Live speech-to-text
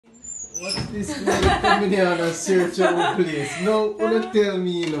What's this man coming here on a search of a place? No, don't tell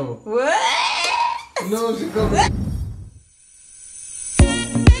me, you know. What? No, she coming.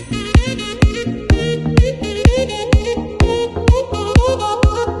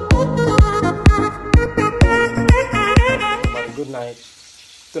 Good night.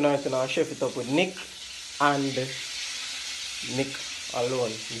 Tonight, I'll chef it up with Nick and Nick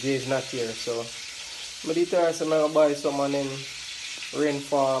alone. Jay is not here, so I did tell her I'm going to buy someone in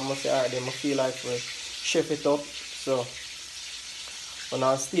rainfall. I say, alright, I feel like we chef it up. So, when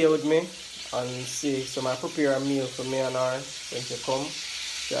I stay with me and see, so I prepare a meal for me and her when she come.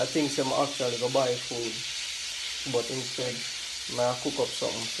 So I think I'm actually go buy food, but instead, I cook up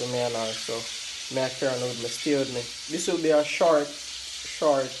something for me and her. So, I carry on with me, stay with me. This will be a short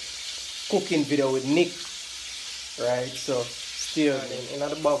cooking video with Nick, right? So stay with me. In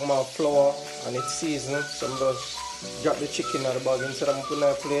the bag my flour and it's seasoned, so I'm just drop the chicken in the bag. Instead of putting it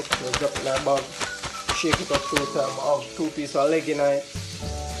on a plate, I drop it in the bag, shake it up 2 times. I have 2 pieces of leg in it,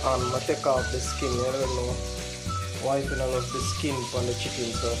 and I take off the skin. I don't know why I love the skin on the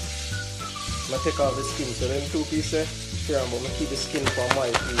chicken, so I take off the skin. So then 2 pieces, sure, but I keep the skin for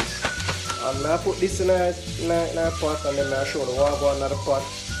my piece. And I put this in a pot, and then I show the water in the pot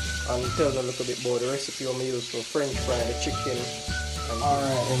and tell them a little bit about the recipe I'm use for French fry the chicken.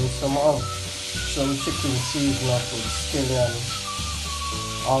 Alright, and some chicken seasoned up with scallion,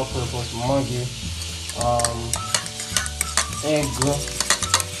 all-purpose Maggi, egg,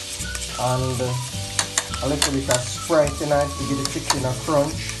 and a little bit of Sprite tonight to give the chicken a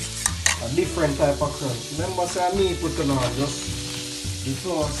crunch, a different type of crunch. Remember, say me put it on just the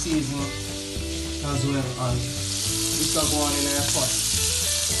flour season as well, and this will go on in a pot.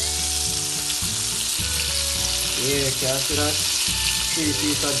 Yeah, can you see that? 3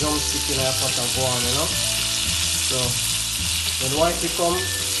 pieces of drumstick in a pot and go on, you know? So, when the white come,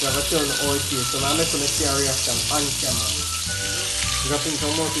 you have to turn the oil to. So now I'm going to see a reaction on camera. Dropping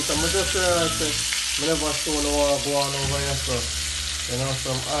some more pieces. I'm just realized that I never show the water go on over here, so, you know,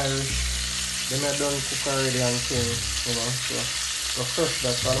 some Irish, they may done cook already and things, you know, so crush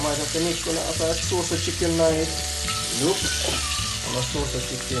that. So I might have to mix with a sauce of chicken night. Nope. And a sauce of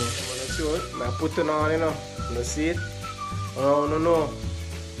chicken. Let's see what I put it on, you know. You see it? No.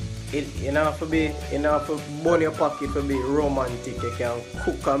 It enough to be enough to burn your pocket to be romantic. You can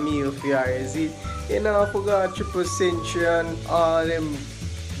cook a meal for your is it enough to go triple century and all them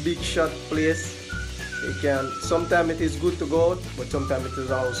big shot place. You can sometimes it is good to go out, but sometimes it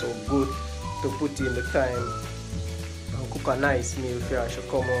is also good to put in the time. Cook a nice meal for her. She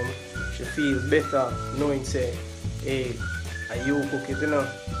come home, she feel better knowing say, hey, are you cook it, you know?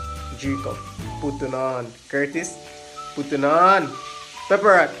 Jacob, put it on. Curtis, put it on.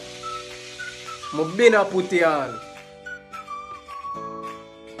 Pepperat, Mubina put it on.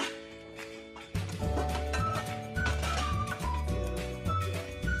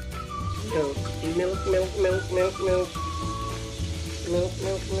 Milk.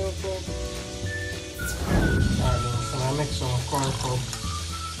 Alright, so I make some corn cup.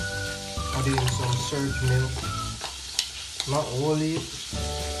 I did some surge milk. Not wholly,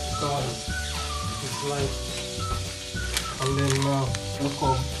 because it's light. And then look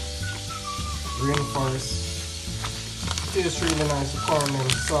up rainforest. It tastes really nice, caramel,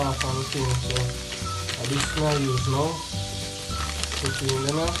 soft and things. So this I use now. Put it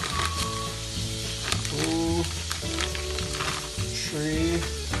in there. 2,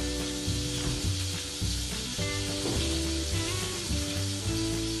 3.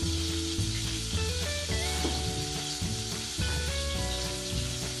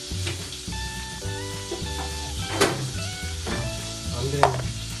 Then I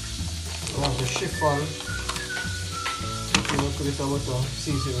have the chiffon, a little bit of butter,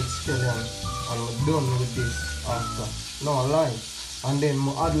 season with scallion, and we're done with this after. No lime. And then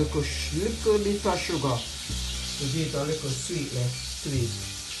I add little bit of sugar to get a little sweetness to it.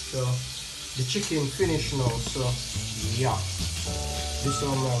 So the chicken finished now, so yeah. This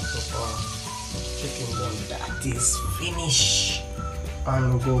one now so far. Chicken done. That is finished. And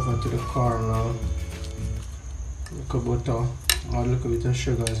we'll go over to the car now. Little butter. Add a little bit of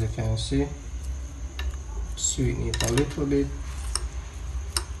sugar as you can see. Sweeten it a little bit.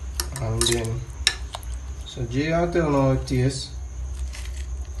 And then, so Jay, I'll tell you how it tastes.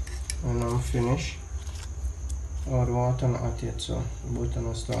 And I'm finished. Oh, the water not hot yet, so the butter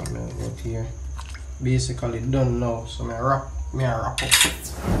not start melt out here. Basically done now, so I wrap up.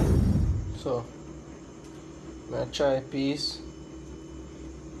 So, I try a piece.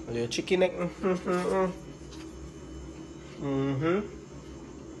 A little chicken neck.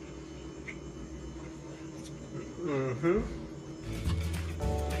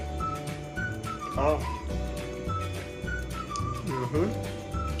 Oh.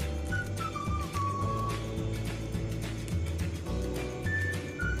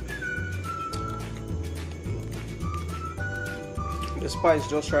 The spice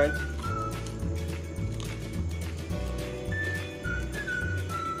just right.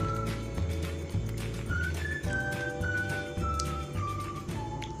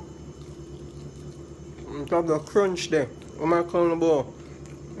 Have the crunch there. I'm gonna call the bowl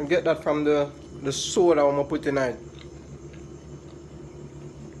and get that from the soda I'm gonna put in it.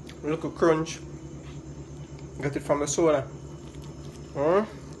 Look at crunch. Get it from the soda.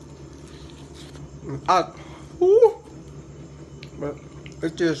 Hot. Ooh. But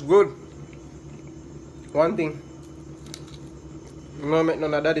it tastes good. One thing. I'm gonna make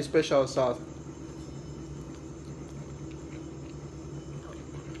none of that special sauce.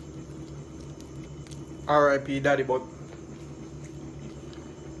 R.I.P. Daddy, but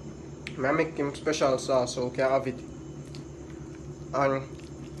I make him special sauce so we can have it. And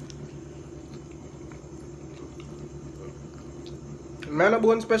man, a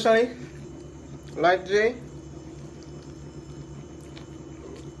bone specially like Jay.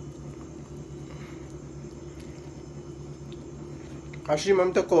 I see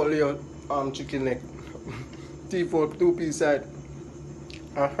him take out the chicken neck. Teeth out 2-piece side.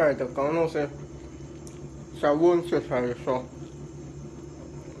 I try to come now say. So one special, so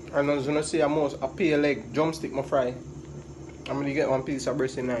and as you know, see a pale leg drumstick my fry. I'm gonna get one piece of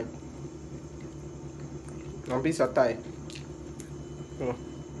breast in it. One piece of thigh. So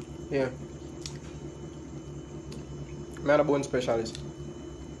yeah. I'm a bone specialist.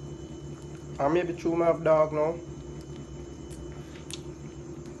 I maybe chew my dog now.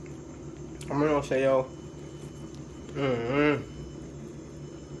 I'm gonna say yo.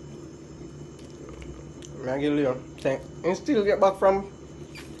 I get a tank and still get back from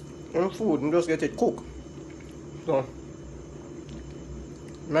food and just get it cooked. So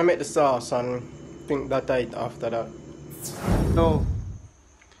I make the sauce and think that tight after that. So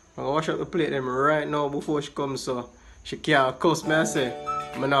I'm gonna wash up the plate them right now before she comes, so she can't cuss me. I say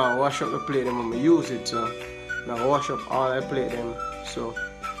I'm now wash up the plate them and I use it, so now wash up all the plate them. So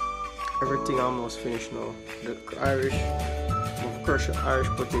everything almost finished now. The Irish, crush the Irish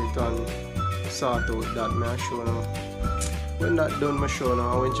potato and sort out that I show now. When that done I show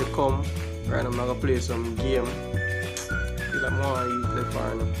now, when she come, right now I'm gonna play some game. Feel like I want to eat left for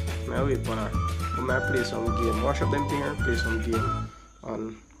her now. I wait for her. But I play some game. Wash up them things and play some game.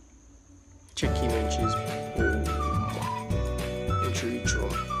 And chicken and cheese. Oh, and reach home.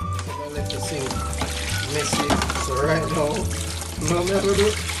 So I let the sink messy. So right now, I'm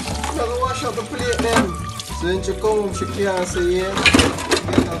gonna wash up the plate then. So when she come home, she can't say yeah.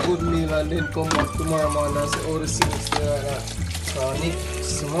 Get a good meal and then come back tomorrow morning and say, oh, the sinks there like that. So Nick,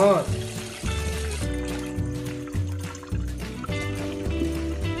 smart.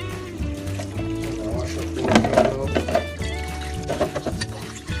 I'll wash up the water now.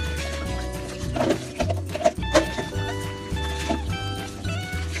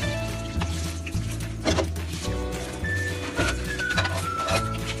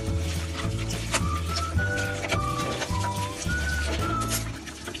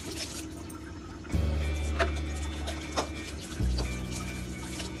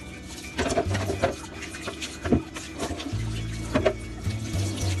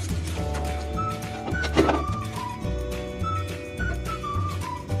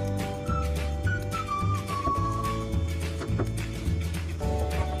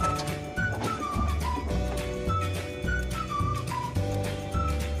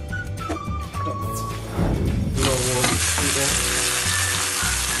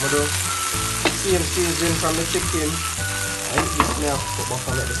 Same season from the chicken. I think this now put back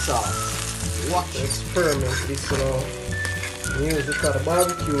on the sauce. What experiment this now. Use the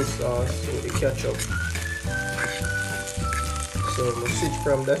barbecue sauce with the ketchup. So I switch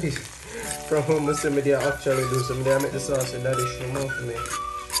from that is from home to somebody actually do somebody I make the sauce and that is show more for me.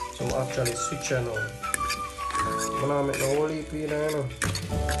 So I actually switch now. I'm not make no whole heap in there, no.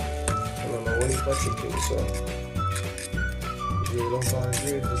 I'm not no whole heap of chicken, so you don't want to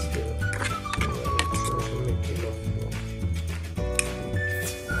do this still.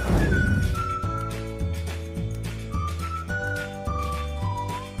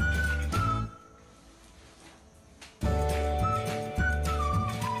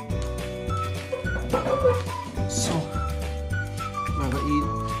 So, I'm gonna eat.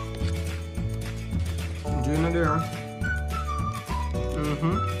 Doing it there.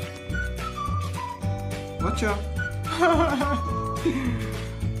 Watch out.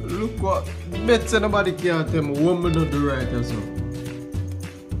 Look what better nobody can tell me what me not do right or so.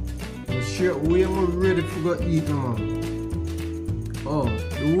 straight away I'm ready to go eat, man. Oh,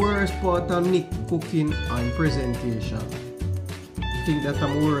 the worst part of Nick cooking and presentation. I think that's the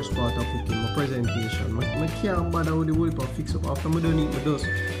worst part of cooking, my presentation. I can't bother with the whole heap fix up. After I don't eat my dust.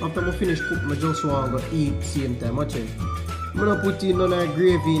 After I finish cook, I just want to go eat same time. Watch it. I'm not put in none of the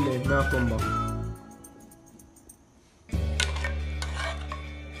gravy in there. Now come back.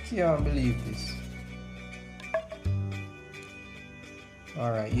 Can't believe this.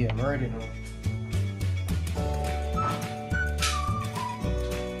 Alright, yeah, I'm ready now.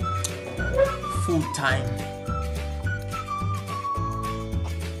 Food time.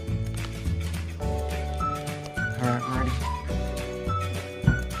 Alright, I'm ready.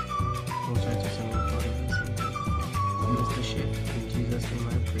 Don't try to send me for this. Mr. Chef, in Jesus' name I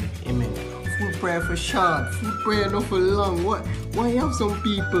pray. Amen. Food prayer for short, food prayer not for long. What? Why you have some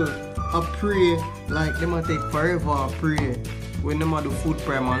people a pray like them a take forever a pray when them a do food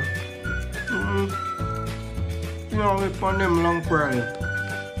prayer, man? You know, we put them long prayer.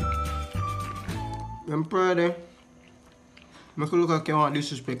 Them prayer there. Make a look like you want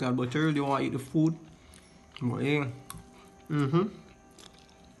disrespect, but you really want to eat the food. But yeah.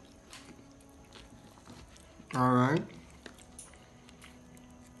 Alright.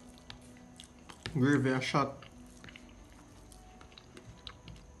 Gravy a shot.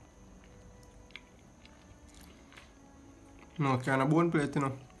 No kind of bone plate, you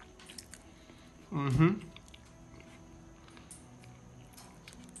know.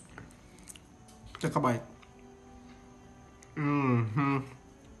 Take a bite.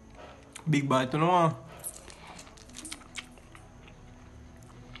 Big bite, you know.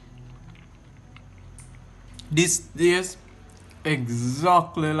 This is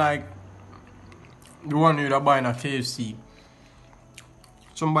exactly like the one you'd buy in a KFC.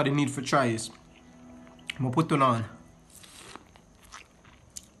 Somebody need to try this. I'm gonna put it on.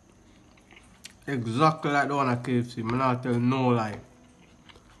 Exactly like the one at KFC. I'm not telling no lie.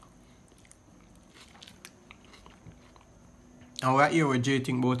 And we're here with Jay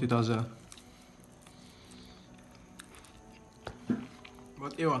think about it as well.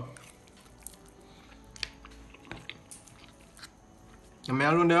 But here. Am I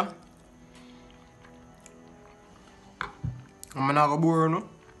alone there? I'm not going to bore no.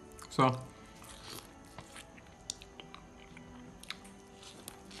 So.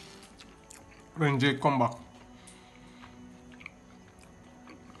 When Jay come back,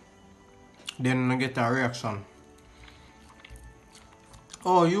 then I get a reaction.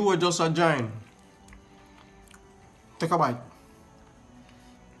 Oh, you were just a giant. Take a bite.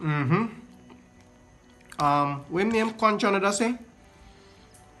 When name Conchana does say?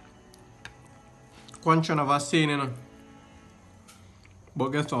 Conchana was saying, you know. But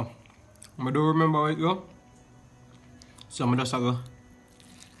guess what? I don't remember how it go. So I'm just go.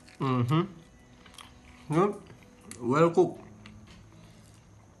 Good. Well cooked.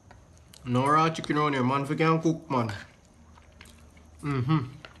 No raw chicken around here, man. If you can cook, man.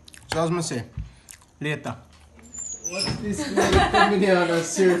 So as I say, later. What's this man coming here and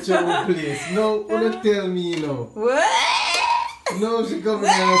search our place? No, don't tell me, you know. What? No, she coming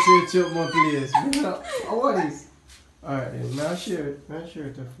here and search out my place. What is? Alright, then. Now share it. Now share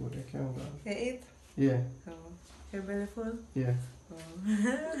it the food. I can't go. You eat? Yeah. Oh. Your belly full? Yeah.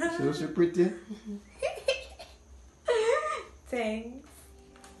 Oh. So pretty. Thanks.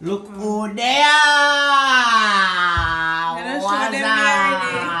 Look who there! Show them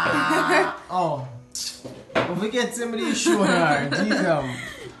already. Oh. Don't forget somebody show her. Jesus.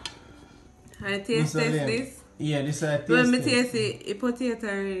 I taste this. Yeah, this I taste. Well, me taste it. A potato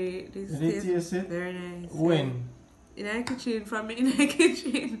already. This taste it? very nice. When? In our kitchen, from me in our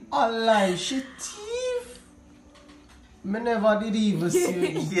kitchen. Allah, she thief. Me never did even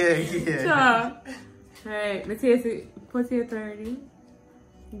see. Yeah. So, alright, me taste it. Potato already.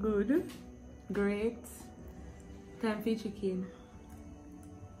 Good. Great. Time for chicken.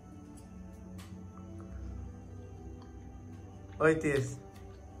 How it is?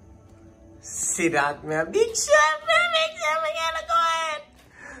 See that, me a big chef, me gotta go ahead.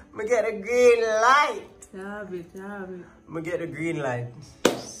 Me get a green light. Job it. Me get a green light.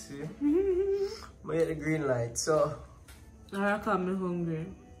 See? Me get a green light, so. I come me hungry.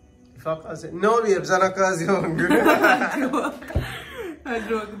 If I cause it, no babes, I don't cause you hungry. I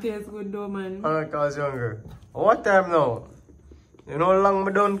don't taste good though, man. I don't cause you hungry. What time now? You know how long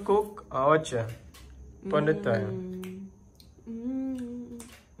me done cook? I watch you. Upon the time.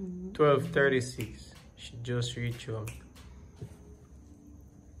 12:36. She just reached home.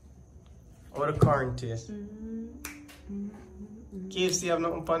 How the corn taste? KFC have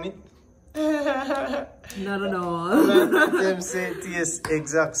nothing on it? Not at all. Them say it tastes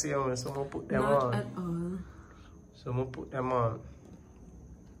exact same, so I'm gonna put them Not on. at all. So I'm gonna put them on.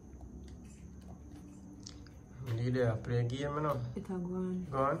 You there, play a game, you know? It's a go on.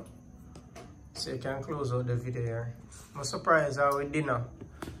 Go on. So you can close out the video here. I'm surprised how with dinner.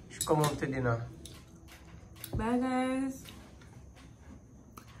 You should come home to dinner. Bye guys.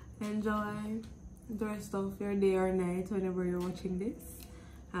 Enjoy the rest of your day or night whenever you're watching this.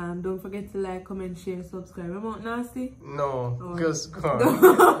 Don't forget to like, comment, share, subscribe. I'm not nasty? No, Oh. just go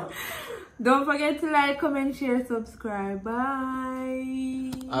on. Don't forget to like, comment, share, subscribe.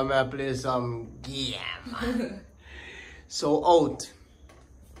 Bye. I'm gonna play some game. So out.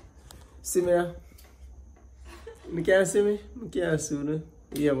 See me? You can't see me? You can't see me?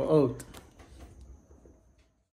 Yeah, I'm out.